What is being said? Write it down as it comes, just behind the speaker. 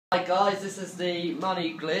Hi guys, this is the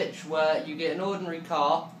money glitch where you get an ordinary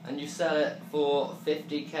car and you sell it for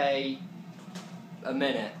 50k a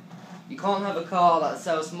minute. You can't have a car that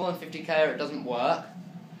sells more than 50k or it doesn't work.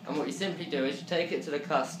 And what you simply do is you take it to the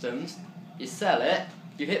customs, you sell it,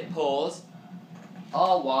 you hit pause,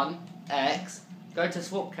 R1, X, go to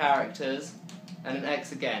swap characters, and then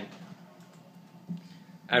X again.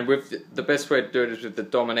 And with the best way to do it is with the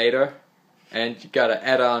Dominator, and you gotta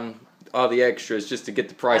add on all the extras just to get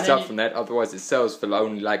the price up from that, otherwise it sells for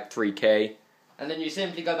only like 3k. And then you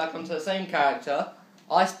simply go back onto the same character.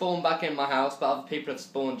 I spawn back in my house, but other people have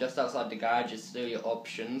spawned just outside the garage just to do your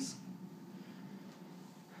options.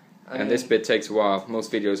 And this bit takes a while.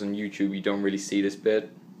 Most videos on YouTube you don't really see this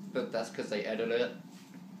bit. But that's because they edit it.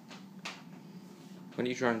 What are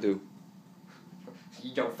you trying to do?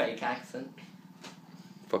 Your fake accent.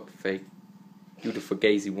 Fuck fake. You the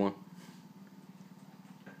fugazi one.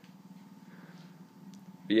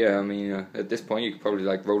 But yeah, I mean, at this point you could probably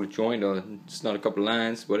like roll a joint or just not a couple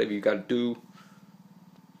lines, whatever you gotta do.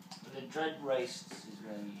 The dread race is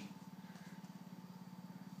ready.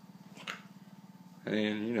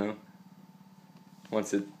 And you know,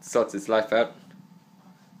 once it sorts its life out,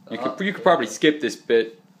 you could probably skip this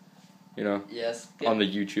bit, you know, yes, on the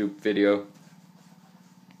YouTube video.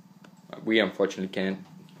 We unfortunately can't.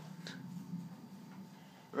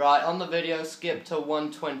 Right, on the video, skip to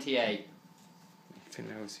 128.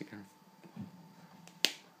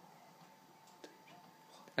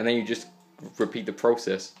 And then you just repeat the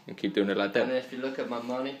process and keep doing it like that. And if you look at my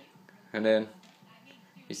money. And then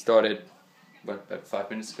he started, what, about 5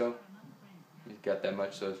 minutes ago? He got that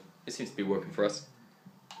much, so it seems to be working for us.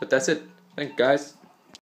 But that's it. Thanks, guys.